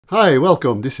Hi,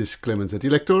 welcome. This is Clemens at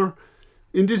Elektor.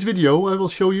 In this video I will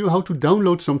show you how to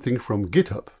download something from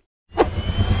GitHub.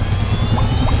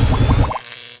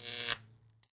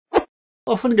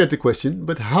 Often get the question,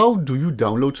 but how do you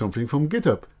download something from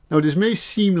GitHub? Now this may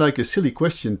seem like a silly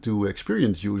question to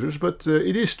experienced users, but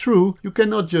it is true. You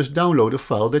cannot just download a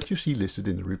file that you see listed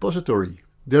in the repository.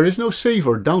 There is no save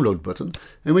or download button,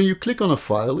 and when you click on a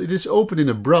file it is open in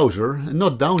a browser and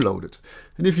not downloaded.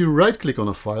 And if you right click on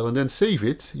a file and then save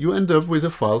it, you end up with a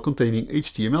file containing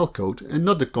HTML code and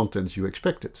not the contents you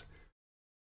expected.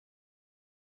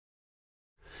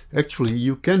 Actually,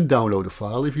 you can download a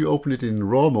file if you open it in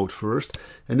raw mode first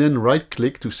and then right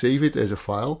click to save it as a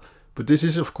file, but this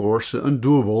is of course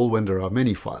undoable when there are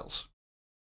many files.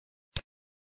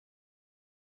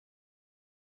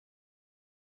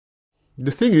 The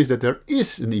thing is that there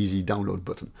is an easy download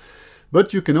button,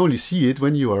 but you can only see it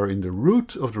when you are in the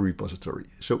root of the repository.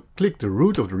 So click the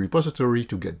root of the repository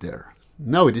to get there.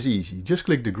 Now it is easy, just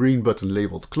click the green button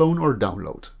labeled clone or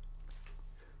download.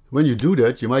 When you do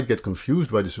that, you might get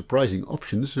confused by the surprising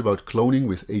options about cloning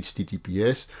with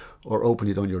HTTPS, or open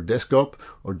it on your desktop,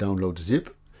 or download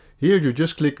zip. Here you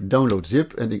just click download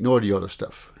zip and ignore the other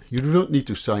stuff. You do not need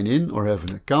to sign in or have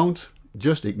an account,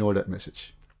 just ignore that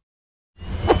message.